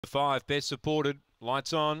5, best supported,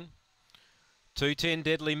 lights on. 210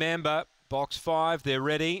 Deadly Mamba, box 5, they're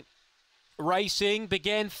ready. Racing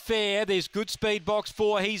began fair. There's good speed, box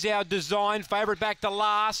 4. He's Our Design, favourite back to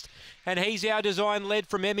last. And He's Our Design led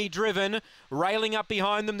from Emmy Driven. Railing up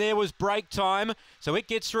behind them there was Break Time. So it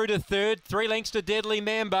gets through to third. 3 lengths to Deadly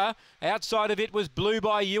Mamba. Outside of it was Blue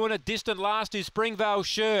by You, and a distant last is Springvale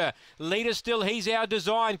Sure. Leader still He's Our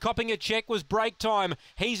Design. Copping a check was Break Time.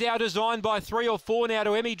 He's Our Design by 3 or 4 now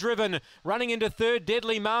to Emmy Driven. Running into third,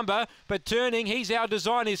 Deadly Mamba. But turning, He's Our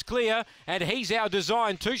Design is clear. And He's Our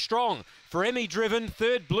Design too strong for Emmy Driven.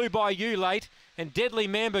 Third, Blue by You late. And Deadly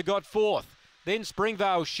Mamba got fourth. Then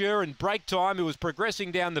Springvale Sure and Break Time, who was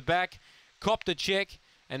progressing down the back, copped a check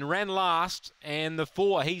and ran last. And the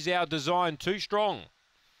 4, He's Our Design, too strong.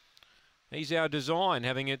 He's Our Design,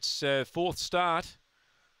 having its fourth start,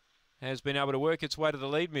 has been able to work its way to the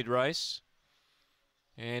lead mid-race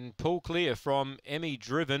and pull clear from Emmy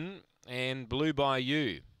Driven and Blue by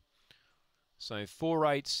You. So 4,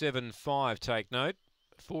 8, 7, 5, take note.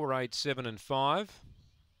 4, 8, 7 and 5.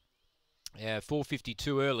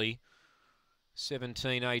 4:52 early.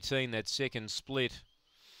 17, 18, that second split.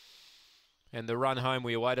 And the run home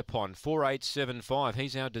we await upon. 4, 8, 7, 5.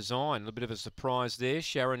 He's Our Design. A little bit of a surprise there.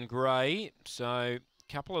 Sharon Gray. So a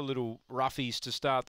couple of little roughies to start